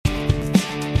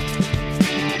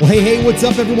Well, hey, what's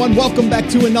up, everyone? Welcome back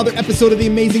to another episode of the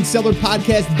Amazing Seller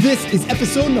Podcast. This is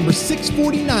episode number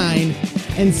 649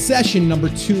 and session number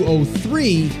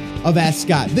 203 of Ask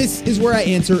Scott. This is where I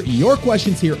answer your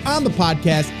questions here on the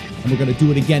podcast, and we're going to do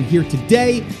it again here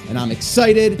today, and I'm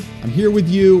excited. I'm here with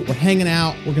you. We're hanging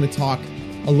out. We're going to talk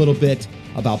a little bit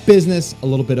about business, a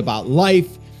little bit about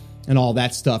life, and all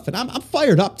that stuff. And I'm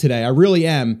fired up today. I really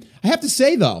am. I have to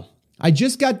say, though, I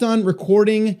just got done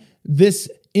recording this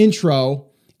intro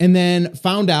and then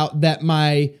found out that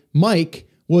my mic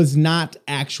was not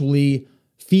actually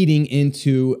feeding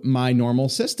into my normal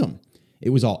system. It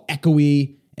was all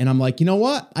echoey, and I'm like, you know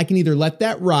what? I can either let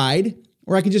that ride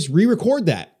or I can just re-record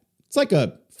that. It's like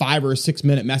a 5 or 6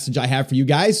 minute message I have for you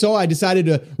guys. So I decided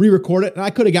to re-record it, and I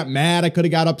could have got mad. I could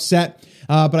have got upset.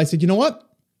 But I said, you know what?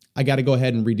 I got to go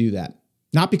ahead and redo that.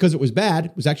 Not because it was bad.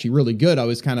 It was actually really good. I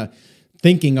was kind of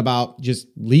thinking about just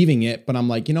leaving it, but I'm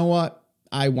like, you know what?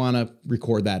 I want to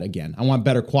record that again. I want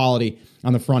better quality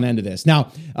on the front end of this.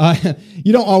 Now,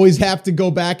 you don't always have to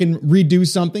go back and redo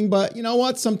something, but you know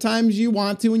what? Sometimes you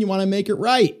want to and you want to make it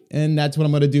right. And that's what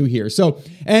I'm going to do here. So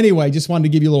anyway, just wanted to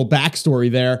give you a little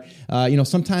backstory there.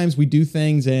 Sometimes we do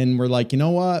things and we're like, you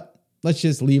know what? Let's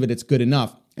just leave it. It's good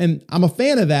enough. And I'm a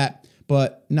fan of that,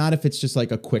 but not if it's just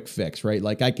like a quick fix, right?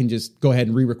 Like I can just go ahead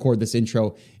and re-record this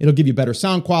intro. It'll give you better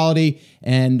sound quality.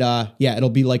 And it'll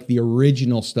be like the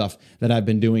original stuff that I've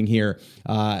been doing here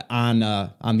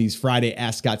on these Friday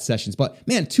Ask Scott sessions. But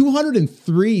man,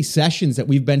 203 sessions that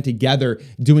we've been together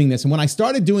doing this. And when I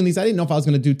started doing these, I didn't know if I was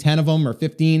going to do 10 of them or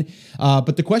 15.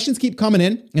 But the questions keep coming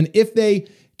in. And if they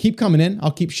keep coming in,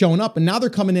 I'll keep showing up. And now they're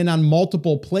coming in on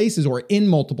multiple places or in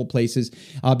multiple places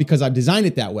because I've designed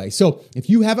it that way. So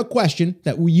if you have a question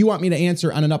that you want me to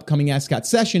answer on an upcoming Ask Scott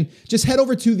session, just head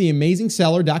over to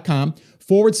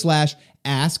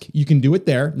theamazingseller.com/ask. You can do it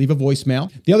there. Leave a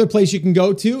voicemail. The other place you can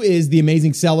go to is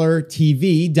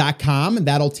theamazingsellertv.com, and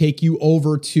that'll take you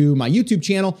over to my YouTube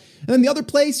channel. And then the other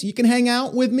place you can hang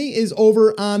out with me is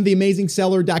over on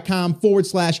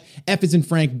theamazingseller.com/F as in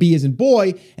Frank, B as in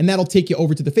boy, and that'll take you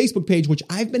over to the Facebook page, which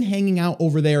I've been hanging out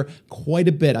over there quite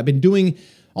a bit. I've been doing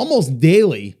almost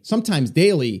daily, sometimes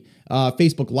daily,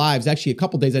 Facebook Lives. Actually, a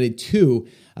couple days I did 2.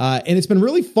 And it's been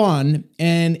really fun,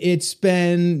 and it's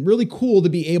been really cool to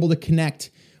be able to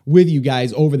connect with you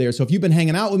guys over there. So if you've been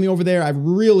hanging out with me over there, I've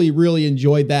really, really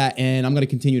enjoyed that, and I'm going to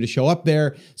continue to show up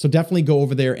there. So definitely go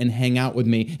over there and hang out with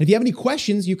me. And if you have any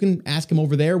questions, you can ask them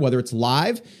over there, whether it's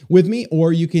live with me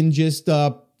or you can just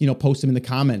post them in the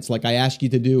comments like I asked you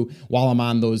to do while I'm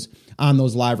on those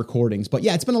live recordings. But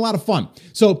yeah, it's been a lot of fun.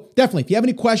 So definitely, if you have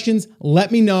any questions,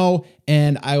 let me know,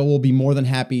 and I will be more than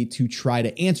happy to try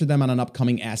to answer them on an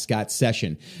upcoming Ask Scott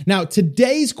session. Now,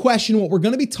 today's question, what we're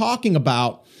going to be talking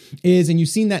about is, and you've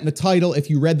seen that in the title, if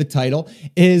you read the title,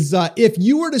 is if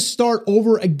you were to start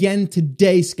over again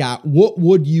today, Scott, what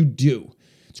would you do?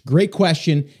 It's a great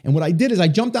question. And what I did is I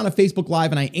jumped on a Facebook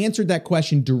Live and I answered that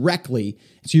question directly.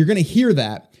 So you're going to hear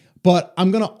that. But I'm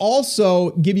going to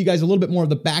also give you guys a little bit more of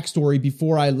the backstory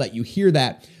before I let you hear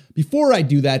that. Before I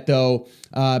do that, though,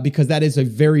 because that is a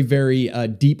very, very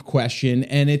deep question,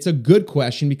 and it's a good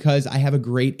question because I have a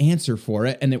great answer for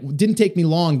it, and it didn't take me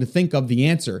long to think of the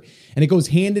answer. And it goes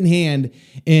hand in hand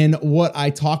in what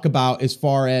I talk about as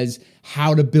far as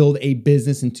how to build a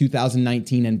business in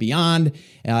 2019 and beyond.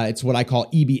 It's what I call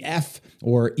EBF,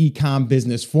 or Ecom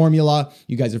Business Formula.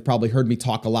 You guys have probably heard me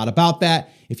talk a lot about that.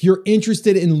 If you're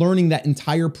interested in learning that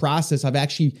entire process, I've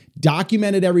actually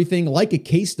documented everything like a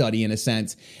case study in a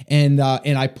sense, and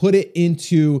I put it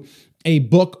into a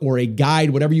book or a guide,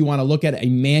 whatever you want to look at, a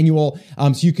manual,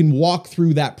 so you can walk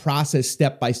through that process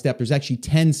step by step. There's actually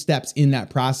 10 steps in that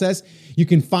process. You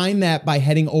can find that by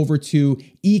heading over to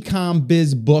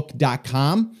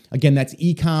ecombizbook.com. Again, that's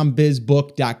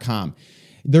ecombizbook.com.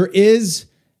 There is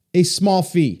a small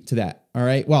fee to that, all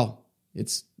right? Well,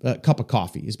 it's a cup of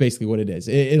coffee is basically what it is.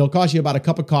 It'll cost you about a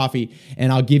cup of coffee,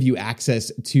 and I'll give you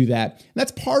access to that. And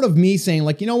that's part of me saying,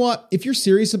 like, you know what? If you're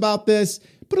serious about this,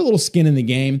 put a little skin in the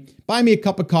game. Buy me a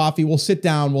cup of coffee. We'll sit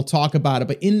down. We'll talk about it.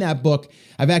 But in that book,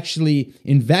 I've actually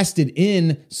invested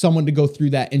in someone to go through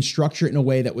that and structure it in a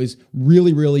way that was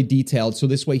really, really detailed. So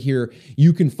this way here,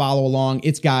 you can follow along.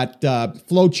 It's got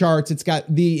flow charts. It's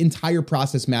got the entire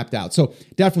process mapped out. So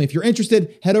definitely, if you're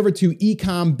interested, head over to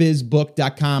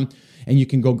ecombizbook.com. and you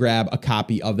can go grab a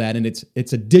copy of that. And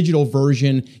it's a digital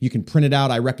version. You can print it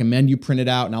out. I recommend you print it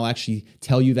out, and I'll actually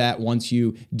tell you that once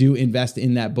you do invest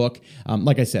in that book.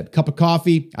 Like I said, cup of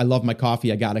coffee. I love my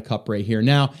coffee. I got a cup right here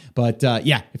now. But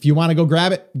if you want to go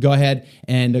grab it, go ahead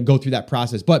and go through that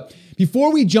process. But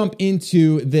before we jump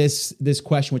into this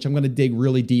question, which I'm going to dig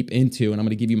really deep into, and I'm going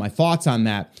to give you my thoughts on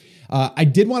that, I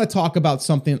did want to talk about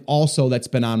something also that's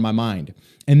been on my mind.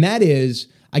 And that is,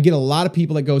 I get a lot of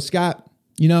people that go, Scott,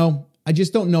 I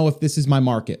just don't know if this is my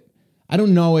market. I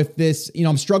don't know if this,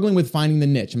 I'm struggling with finding the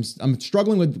niche. I'm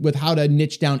struggling with how to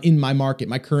niche down in my market,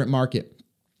 my current market.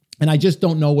 And I just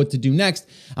don't know what to do next.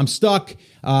 I'm stuck.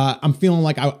 I'm feeling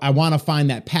like I want to find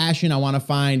that passion. I want to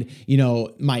find,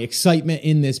 my excitement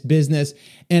in this business.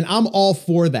 And I'm all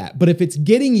for that. But if it's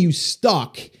getting you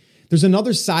stuck, there's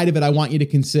another side of it I want you to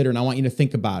consider, and I want you to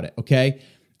think about it, okay?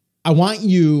 I want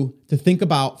you to think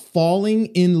about falling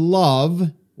in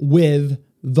love with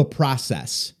the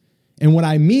process. And what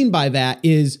I mean by that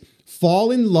is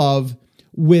fall in love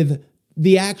with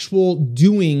the actual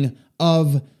doing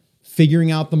of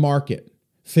figuring out the market,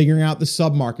 figuring out the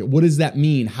sub-market. What does that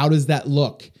mean? How does that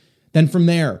look? Then from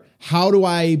there, how do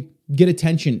I get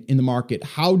attention in the market?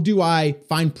 How do I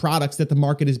find products that the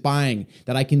market is buying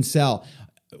that I can sell?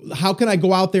 How can I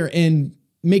go out there and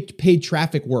make paid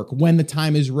traffic work when the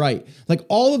time is right? Like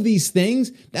all of these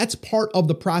things, that's part of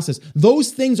the process.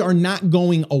 Those things are not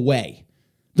going away.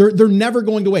 They're never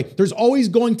going away. There's always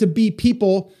going to be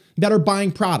people that are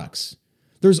buying products.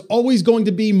 There's always going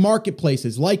to be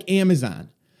marketplaces like Amazon.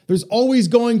 There's always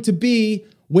going to be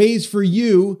ways for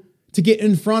you to get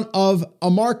in front of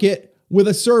a market with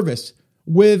a service,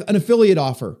 with an affiliate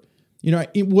offer.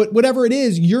 Whatever it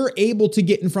is, you're able to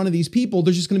get in front of these people.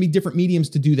 There's just going to be different mediums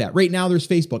to do that. Right now, there's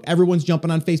Facebook. Everyone's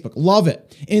jumping on Facebook. Love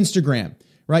it. Instagram,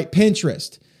 right?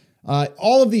 Pinterest.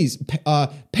 All of these,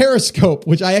 Periscope,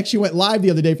 which I actually went live the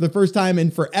other day for the first time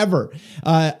in forever.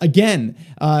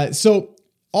 So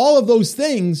all of those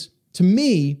things to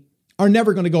me are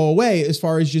never going to go away as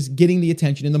far as just getting the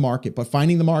attention in the market, but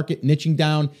finding the market, niching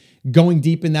down, going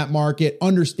deep in that market,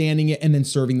 understanding it, and then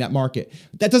serving that market.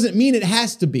 That doesn't mean it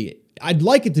has to be. I'd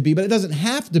like it to be, but it doesn't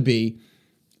have to be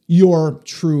your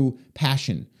true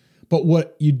passion. But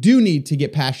what you do need to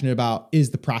get passionate about is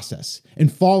the process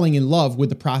and falling in love with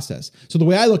the process. So the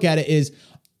way I look at it is,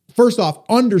 first off,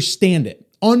 understand it.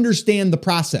 Understand the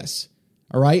process,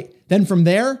 all right? Then from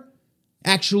there,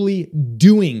 actually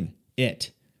doing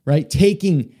it, right?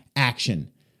 Taking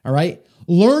action, all right?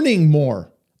 Learning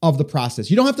more of the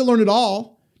process. You don't have to learn it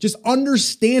all. Just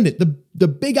understand it. The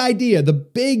big idea, the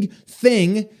big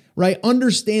thing, right?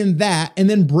 Understand that and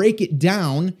then break it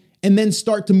down and then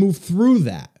start to move through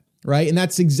that. Right. And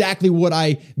that's exactly what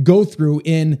I go through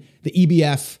in the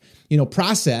EBF,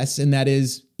 process. And that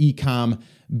is Ecom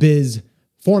Biz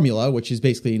Formula, which is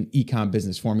basically an ecom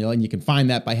business formula. And you can find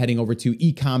that by heading over to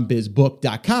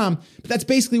ecombizbook.com. But that's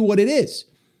basically what it is.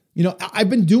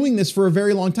 I've been doing this for a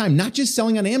very long time, not just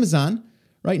selling on Amazon,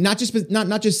 right? Not just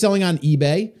selling on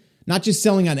eBay, not just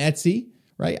selling on Etsy,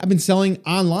 right? I've been selling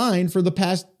online for the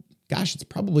past, it's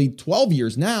probably 12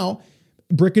 years now.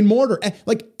 Brick and mortar,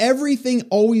 like everything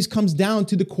always comes down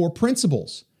to the core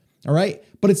principles. All right.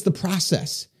 But it's the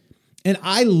process. And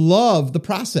I love the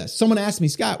process. Someone asked me,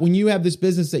 Scott, when you have this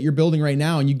business that you're building right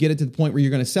now and you get it to the point where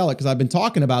you're going to sell it, because I've been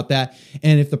talking about that.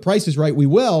 And if the price is right, we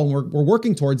will. And we're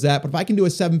working towards that. But if I can do a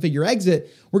 7-figure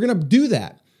exit, we're going to do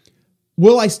that.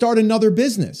 Will I start another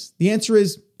business? The answer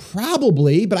is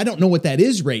probably, but I don't know what that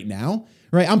is right now.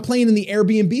 Right? I'm playing in the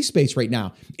Airbnb space right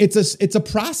now. It's a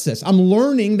process. I'm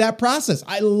learning that process.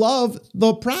 I love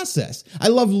the process. I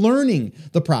love learning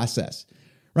the process,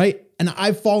 right? And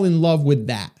I fall in love with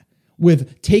that,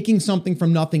 with taking something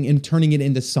from nothing and turning it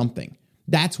into something.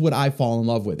 That's what I fall in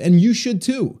love with. And you should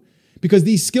too, because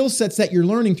these skill sets that you're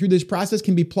learning through this process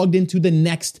can be plugged into the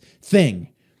next thing,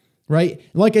 right?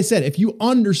 Like I said, if you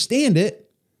understand it,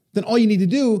 then all you need to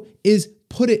do is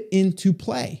put it into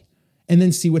play. And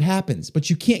then see what happens. But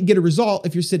you can't get a result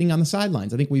if you're sitting on the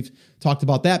sidelines. I think we've talked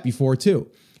about that before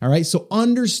too. All right. So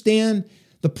understand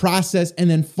the process and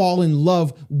then fall in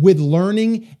love with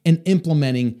learning and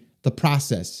implementing the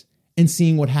process and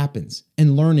seeing what happens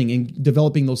and learning and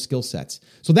developing those skill sets.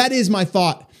 So that is my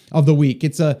thought of the week.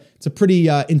 It's a pretty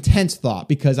intense thought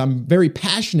because I'm very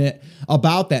passionate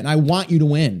about that and I want you to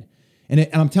win. And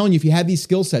I'm telling you, if you have these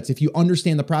skill sets, if you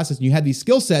understand the process and you have these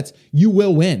skill sets, you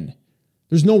will win.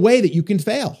 There's no way that you can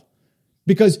fail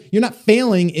because you're not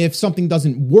failing if something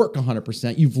doesn't work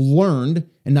 100%. You've learned,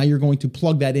 and now you're going to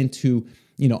plug that into,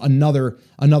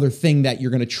 another thing that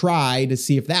you're going to try to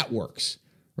see if that works,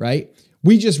 right?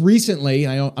 We just recently,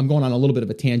 and I'm going on a little bit of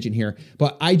a tangent here,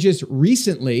 but I just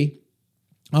recently,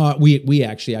 we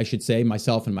actually, I should say,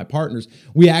 myself and my partners,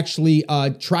 we actually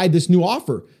tried this new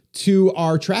offer to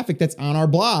our traffic that's on our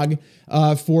blog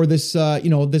for this,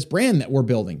 this brand that we're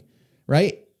building,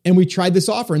 right? And we tried this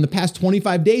offer. In the past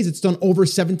 25 days, it's done over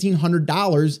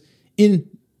 $1,700 in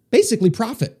basically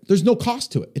profit. There's no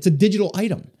cost to it. It's a digital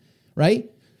item, right?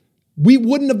 We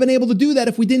wouldn't have been able to do that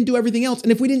if we didn't do everything else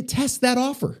and if we didn't test that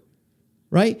offer,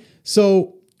 right?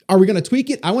 So are we going to tweak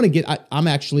it? I'm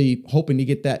actually hoping to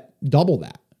get that double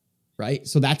that, right?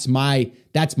 So that's my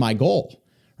goal,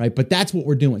 right? But that's what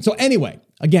we're doing. So anyway,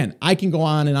 again, I can go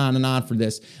on and on and on for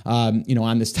this,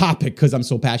 on this topic because I'm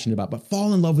so passionate about it, but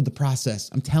fall in love with the process.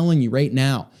 I'm telling you right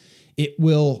now, it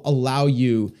will allow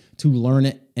you to learn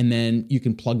it and then you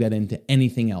can plug that into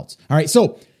anything else. All right.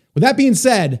 So with that being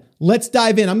said, let's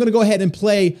dive in. I'm going to go ahead and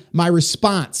play my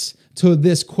response to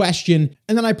this question.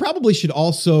 And then I probably should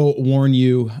also warn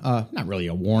you, not really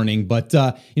a warning, but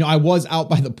I was out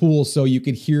by the pool, so you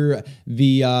could hear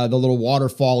the little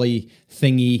waterfall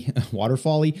thingy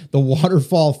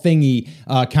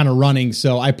kind of running.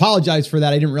 So I apologize for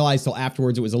that. I didn't realize till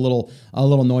afterwards it was a little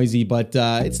noisy, but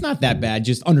it's not that bad.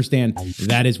 Just understand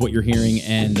that is what you're hearing,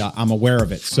 and I'm aware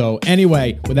of it. So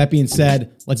anyway, with that being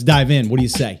said, let's dive in. What do you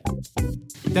say?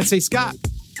 That's Scott.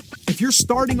 If you're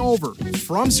starting over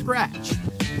from scratch,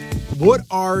 what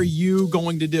are you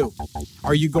going to do?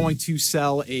 Are you going to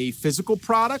sell a physical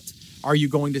product? Are you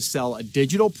going to sell a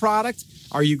digital product?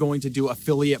 Are you going to do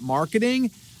affiliate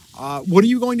marketing? What are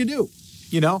you going to do?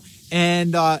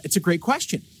 And it's a great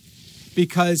question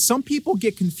because some people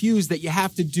get confused that you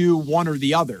have to do one or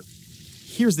the other.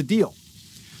 Here's the deal.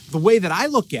 The way that I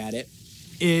look at it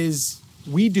is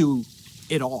we do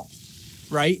it all,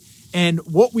 right? And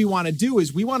what we want to do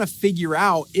is we want to figure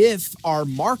out if our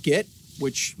market,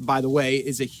 which, by the way,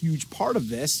 is a huge part of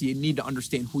this. You need to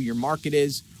understand who your market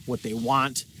is, what they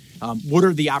want, what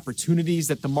are the opportunities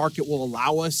that the market will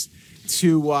allow us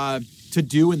to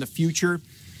do in the future.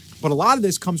 But a lot of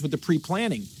this comes with the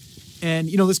pre-planning. And,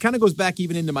 this kind of goes back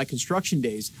even into my construction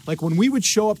days. Like when we would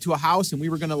show up to a house and we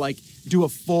were going to do a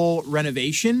full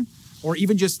renovation, or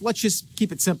even let's just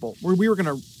keep it simple, where we were going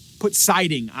to put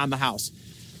siding on the house.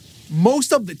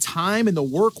 Most of the time and the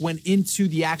work went into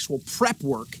the actual prep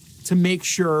work to make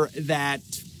sure that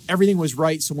everything was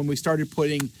right. So when we started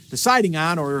putting the siding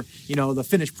on or, the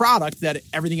finished product, that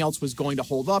everything else was going to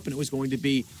hold up and it was going to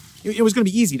be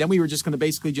easy. Then we were just going to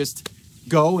basically just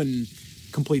go and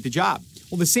complete the job.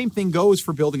 Well, the same thing goes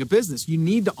for building a business. You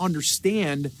need to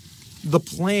understand the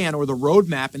plan or the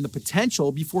roadmap and the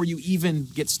potential before you even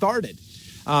get started.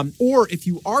 Or if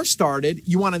you are started,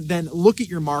 you want to then look at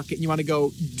your market and you want to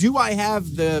go, do I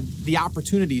have the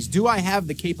opportunities? Do I have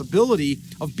the capability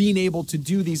of being able to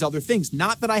do these other things?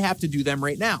 Not that I have to do them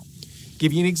right now.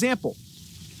 Give you an example.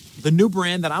 The new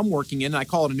brand that I'm working in, and I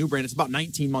call it a new brand, it's about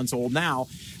 19 months old now,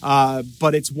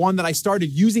 but it's one that I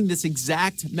started using this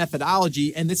exact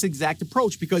methodology and this exact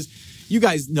approach because you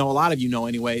guys know, a lot of you know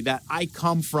anyway, that I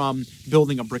come from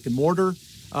building a brick and mortar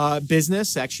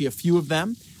business, actually a few of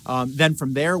them. Then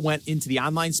from there, went into the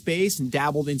online space and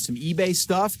dabbled in some eBay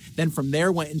stuff. Then from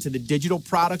there, went into the digital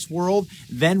products world.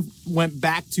 Then went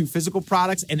back to physical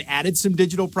products and added some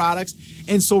digital products.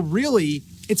 And so really,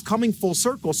 it's coming full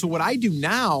circle. So what I do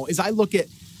now is I look at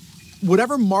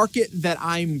whatever market that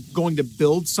I'm going to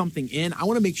build something in, I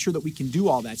want to make sure that we can do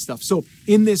all that stuff. So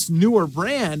in this newer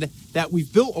brand that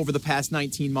we've built over the past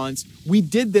 19 months, we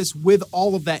did this with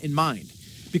all of that in mind.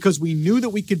 Because we knew that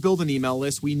we could build an email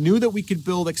list. We knew that we could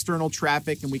build external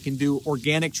traffic and we can do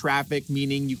organic traffic,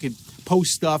 meaning you could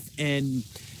post stuff and,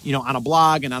 on a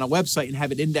blog and on a website and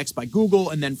have it indexed by Google.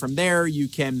 And then from there, you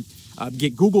can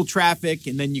get Google traffic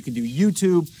and then you can do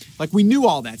YouTube. Like we knew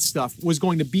all that stuff was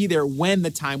going to be there when the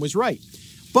time was right.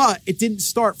 But it didn't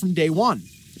start from day one.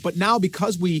 But now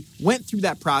because we went through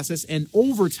that process and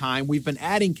over time, we've been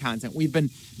adding content. We've been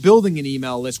building an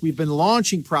email list. We've been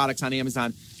launching products on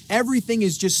Amazon. Everything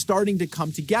is just starting to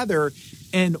come together.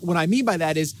 And what I mean by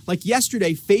that is like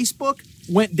yesterday, Facebook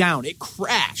went down. It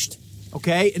crashed.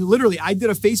 Okay. And literally I did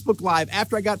a Facebook Live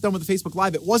after I got done with the Facebook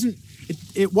Live. It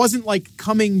wasn't like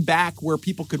coming back where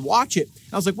people could watch it.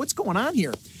 And I was like, what's going on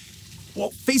here?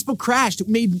 Well, Facebook crashed. It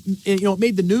made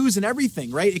the news and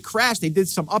everything, right? It crashed. They did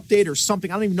some update or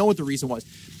something. I don't even know what the reason was,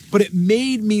 but it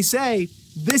made me say,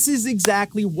 this is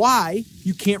exactly why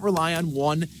you can't rely on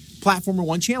one platform or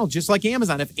one channel, just like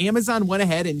Amazon. If Amazon went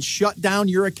ahead and shut down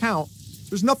your account,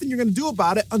 there's nothing you're going to do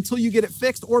about it until you get it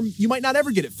fixed, or you might not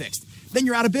ever get it fixed. Then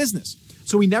you're out of business.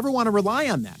 So we never want to rely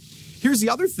on that. Here's the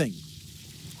other thing.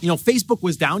 Facebook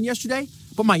was down yesterday,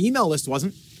 but my email list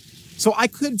wasn't. So I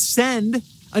could send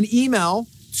an email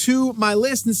to my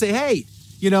list and say, hey,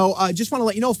 just want to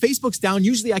let you know Facebook's down.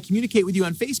 Usually I communicate with you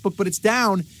on Facebook, but it's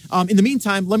down. In the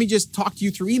meantime, let me just talk to you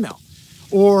through email.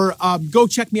 Or go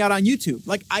check me out on YouTube.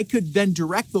 Like I could then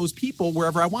direct those people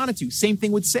wherever I wanted to. Same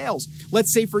thing with sales.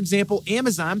 Let's say, for example,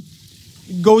 Amazon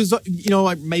goes,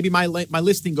 like maybe my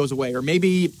listing goes away, or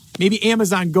maybe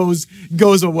Amazon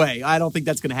goes away. I don't think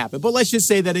that's going to happen, but let's just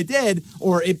say that it did,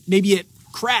 or maybe it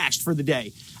crashed for the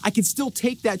day. I can still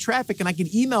take that traffic and I can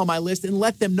email my list and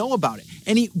let them know about it.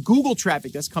 Any Google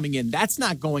traffic that's coming in, that's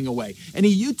not going away.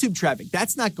 Any YouTube traffic,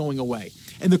 that's not going away.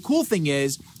 And the cool thing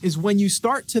is when you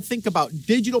start to think about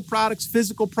digital products,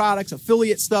 physical products,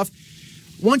 affiliate stuff,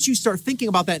 once you start thinking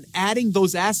about that and adding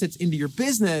those assets into your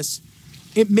business,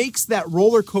 it makes that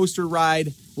roller coaster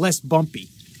ride less bumpy.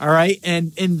 All right.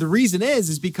 And the reason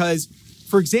is because,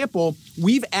 for example,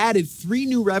 we've added 3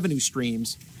 new revenue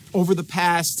streams over the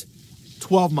past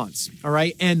 12 months. All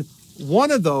right. And one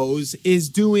of those is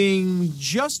doing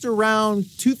just around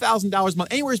 $2,000 a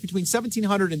month, anywhere between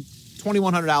 $1,700 and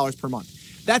 $2,100 per month.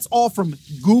 That's all from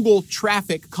Google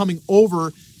traffic coming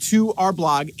over to our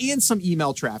blog and some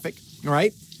email traffic. All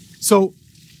right. So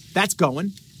that's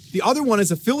going. The other one is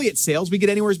affiliate sales. We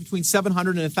get anywhere between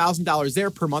 $700 and $1,000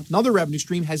 there per month. Another revenue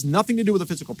stream, has nothing to do with a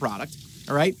physical product.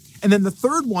 All right. And then the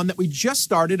third one that we just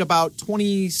started about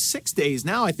 26 days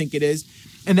now, I think it is,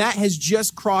 and that has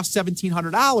just crossed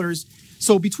 $1,700.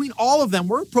 So between all of them,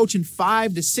 we're approaching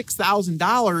 $5,000 to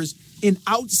 $6,000 in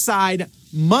outside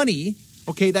money.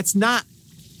 Okay. That's not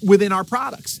within our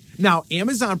products. Now,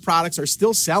 Amazon products are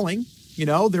still selling.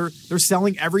 They're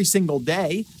selling every single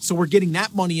day. So we're getting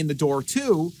that money in the door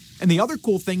too. And the other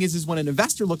cool thing is when an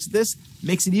investor looks at this,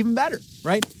 makes it even better,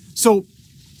 right? So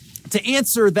to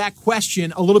answer that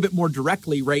question a little bit more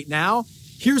directly right now,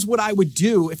 here's what I would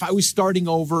do if I was starting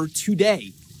over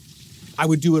today. I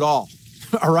would do it all.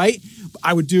 All right.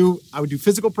 I would do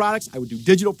physical products. I would do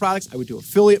digital products. I would do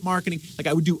affiliate marketing.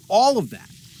 I would do all of that.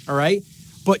 All right.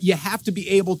 But you have to be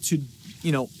able to,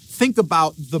 think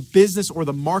about the business or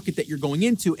the market that you're going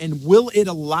into, and will it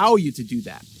allow you to do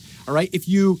that? All right. If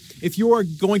you are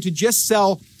going to just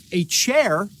sell a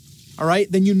chair, all right,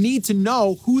 then you need to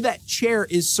know who that chair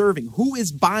is serving, who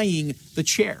is buying the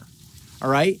chair. All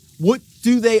right. What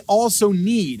do they also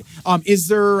need? Is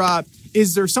there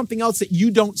something else that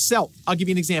you don't sell? I'll give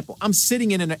you an example. I'm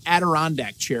sitting in an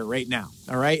Adirondack chair right now.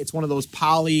 All right. It's one of those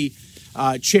poly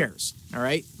chairs. All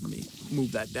right. Let me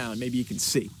move that down. Maybe you can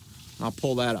see. I'll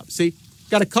pull that up. See,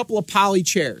 got a couple of poly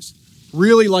chairs.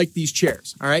 Really like these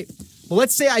chairs. All right. Well,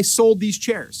 let's say I sold these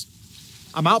chairs.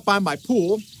 I'm out by my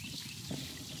pool.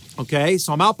 Okay.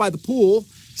 So I'm out by the pool.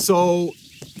 So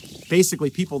basically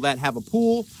people that have a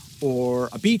pool or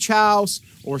a beach house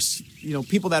or,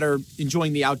 people that are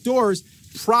enjoying the outdoors,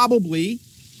 probably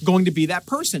going to be that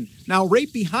person. Now,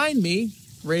 right behind me,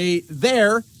 right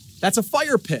there, that's a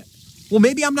fire pit. Well,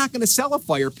 maybe I'm not going to sell a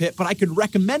fire pit, but I could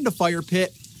recommend a fire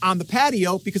pit on the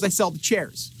patio because I sell the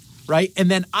chairs, right?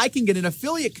 And then I can get an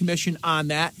affiliate commission on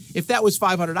that. If that was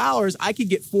 $500, I could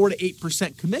get 4 to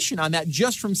 8% commission on that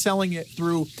just from selling it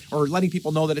through or letting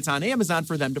people know that it's on Amazon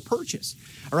for them to purchase.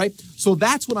 All right. So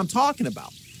that's what I'm talking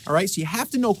about. All right. So you have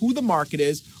to know who the market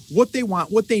is, what they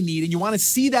want, what they need, and you want to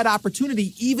see that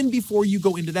opportunity even before you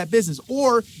go into that business.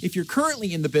 Or if you're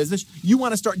currently in the business, you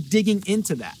want to start digging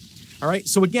into that. All right.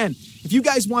 So again, if you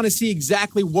guys want to see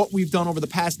exactly what we've done over the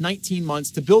past 19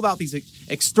 months to build out these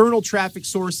external traffic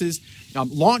sources,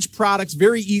 launch products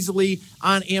very easily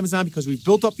on Amazon because we've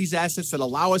built up these assets that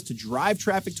allow us to drive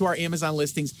traffic to our Amazon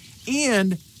listings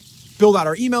and build out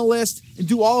our email list and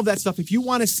do all of that stuff. If you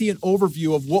want to see an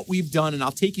overview of what we've done, and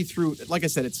I'll take you through, like I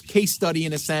said, it's a case study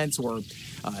in a sense or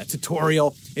a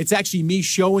tutorial. It's actually me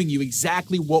showing you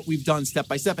exactly what we've done step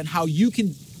by step and how you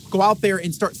can go out there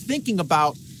and start thinking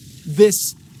about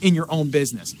this in your own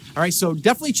business. All right, so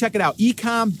definitely check it out,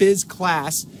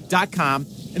 ecombizclass.com.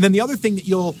 And then the other thing that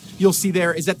you'll see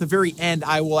there is at the very end,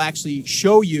 I will actually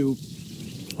show you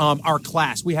our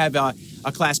class. We have a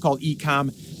class called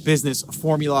Ecom Business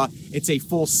Formula. It's a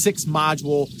full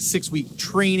 6-module, 6-week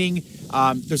training.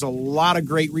 There's a lot of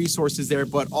great resources there,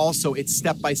 but also it's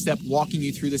step-by-step walking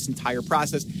you through this entire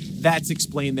process. That's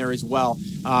explained there as well.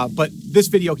 But this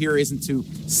video here isn't to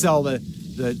sell the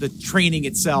training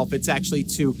itself. It's actually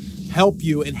to help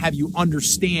you and have you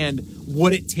understand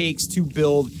what it takes to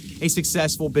build a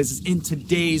successful business in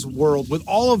today's world with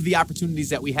all of the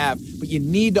opportunities that we have. But you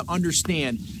need to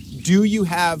understand, do you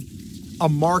have a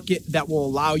market that will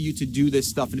allow you to do this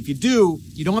stuff? And if you do,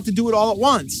 you don't have to do it all at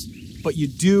once, but you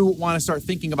do want to start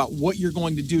thinking about what you're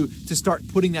going to do to start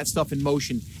putting that stuff in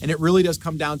motion. And it really does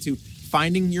come down to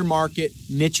finding your market,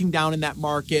 niching down in that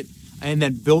market, and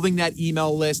then building that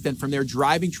email list, and from there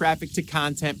driving traffic to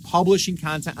content, publishing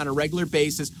content on a regular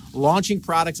basis, launching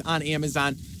products on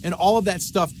Amazon, and all of that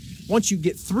stuff. Once you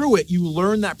get through it, you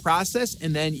learn that process,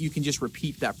 and then you can just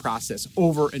repeat that process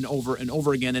over and over and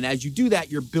over again. And as you do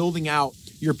that, you're building out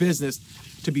your business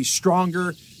to be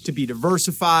stronger, to be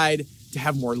diversified, to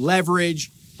have more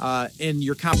leverage. And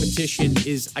your competition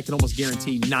is, I can almost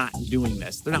guarantee, not doing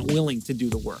this. They're not willing to do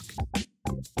the work.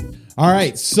 All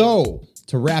right. So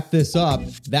to wrap this up,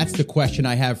 that's the question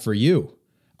I have for you.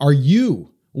 Are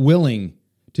you willing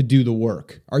to do the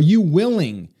work? Are you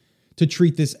willing to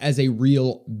treat this as a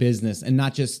real business and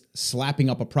not just slapping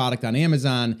up a product on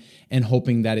Amazon and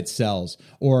hoping that it sells,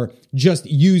 or just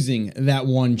using that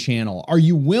one channel? Are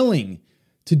you willing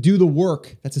to do the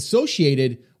work that's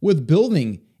associated with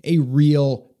building a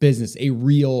real business, a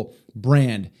real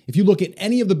brand? If you look at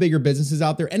any of the bigger businesses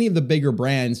out there, any of the bigger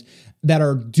brands that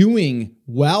are doing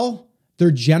well,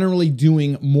 they're generally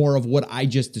doing more of what I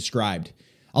just described.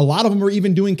 A lot of them are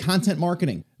even doing content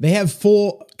marketing. They have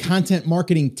full content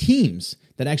marketing teams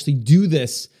that actually do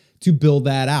this to build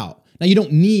that out. Now, you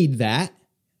don't need that,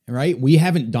 right? We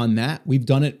haven't done that. We've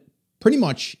done it pretty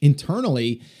much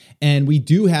internally, and we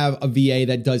do have a VA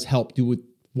that does help do with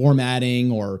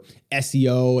formatting or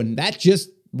SEO, and that just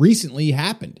recently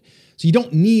happened. So you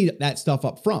don't need that stuff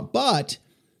up front, but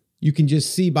you can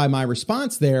just see by my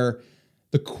response there,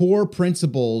 the core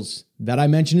principles that I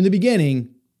mentioned in the beginning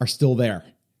are still there,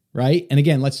 right? And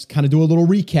again, let's kind of do a little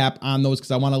recap on those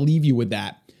because I want to leave you with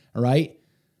that, all right?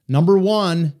 Number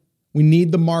one, we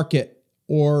need the market,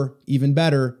 or even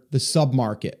better, the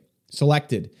sub-market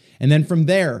selected. And then from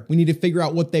there, we need to figure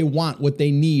out what they want, what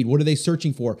they need, what are they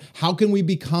searching for? How can we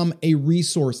become a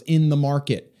resource in the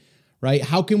market, right?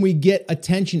 How can we get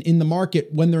attention in the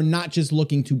market when they're not just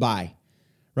looking to buy,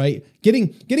 right?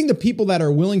 Getting the people that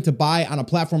are willing to buy on a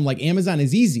platform like Amazon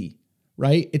is easy,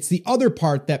 right? It's the other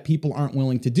part that people aren't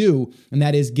willing to do, and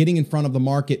that is getting in front of the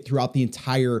market throughout the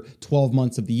entire 12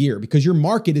 months of the year, because your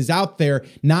market is out there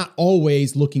not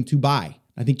always looking to buy.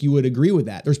 I think you would agree with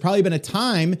that. There's probably been a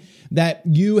time that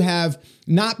you have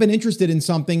not been interested in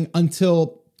something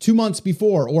until 2 months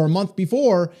before or a month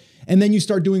before, and then you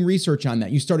start doing research on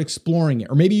that. You start exploring it.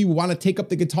 Or maybe you want to take up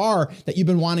the guitar that you've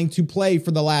been wanting to play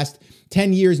for the last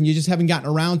 10 years and you just haven't gotten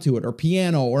around to it, or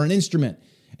piano or an instrument.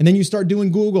 And then you start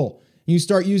doing Google, and you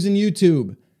start using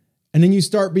YouTube, and then you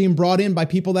start being brought in by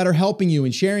people that are helping you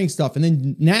and sharing stuff. And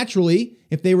then naturally,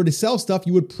 if they were to sell stuff,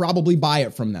 you would probably buy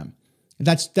it from them.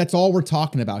 That's all we're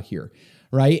talking about here,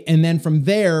 right? And then from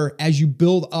there, as you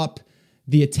build up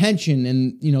the attention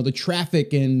and, the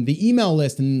traffic and the email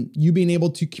list and you being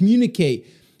able to communicate,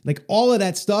 like all of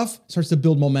that stuff starts to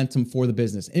build momentum for the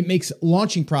business. It makes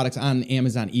launching products on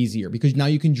Amazon easier because now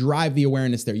you can drive the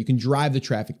awareness there. You can drive the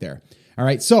traffic there. All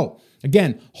right. So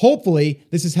again, hopefully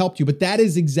this has helped you, but that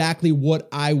is exactly what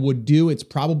I would do. It's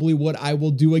probably what I will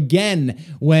do again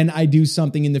when I do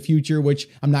something in the future, which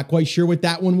I'm not quite sure what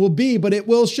that one will be, but it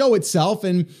will show itself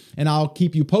and I'll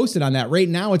keep you posted on that. Right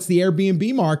now, it's the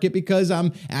Airbnb market because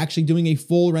I'm actually doing a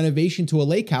full renovation to a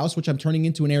lake house, which I'm turning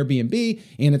into an Airbnb,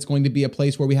 and it's going to be a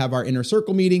place where we have our inner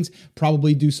circle meetings,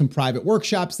 probably do some private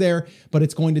workshops there, but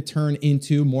it's going to turn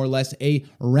into more or less a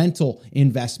rental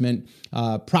investment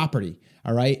property.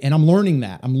 All right. And I'm learning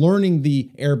that. I'm learning the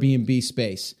Airbnb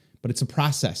space, but it's a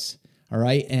process. All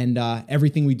right. And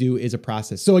everything we do is a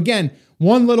process. So again,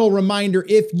 one little reminder,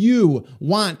 if you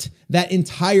want that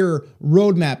entire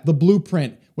roadmap, the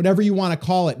blueprint, whatever you want to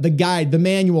call it, the guide, the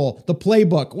manual, the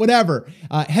playbook, whatever,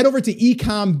 head over to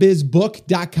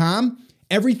ecombizbook.com.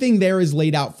 Everything there is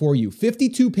laid out for you.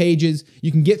 52 pages.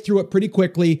 You can get through it pretty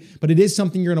quickly, but it is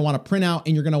something you're going to want to print out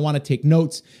and you're going to want to take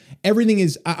notes. Everything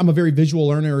is, I'm a very visual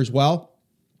learner as well.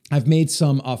 I've made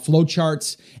some flow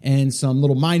charts and some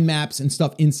little mind maps and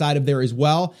stuff inside of there as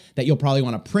well that you'll probably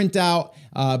want to print out,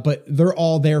 but they're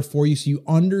all there for you so you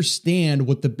understand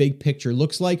what the big picture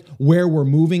looks like, where we're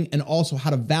moving, and also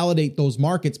how to validate those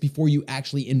markets before you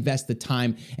actually invest the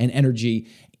time and energy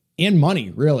and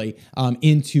money, really,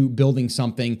 into building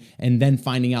something and then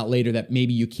finding out later that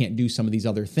maybe you can't do some of these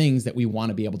other things that we want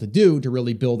to be able to do to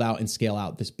really build out and scale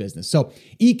out this business. So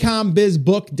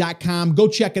ecombizbook.com, go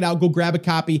check it out, go grab a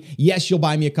copy. Yes, you'll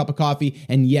buy me a cup of coffee,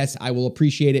 and yes, I will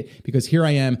appreciate it because here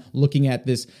I am looking at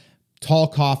this tall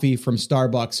coffee from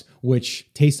Starbucks, which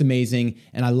tastes amazing,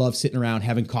 and I love sitting around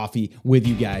having coffee with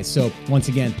you guys. So once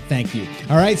again, thank you.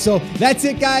 All right, so that's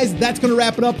it, guys. That's going to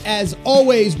wrap it up. As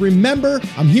always, remember,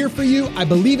 I'm here for you, I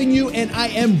believe in you, and I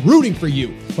am rooting for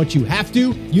you. But you have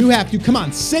to, come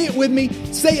on, say it with me,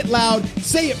 say it loud,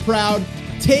 say it proud,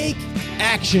 take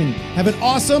action. Have an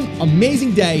awesome,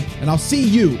 amazing day, and I'll see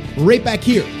you right back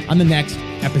here on the next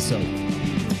episode.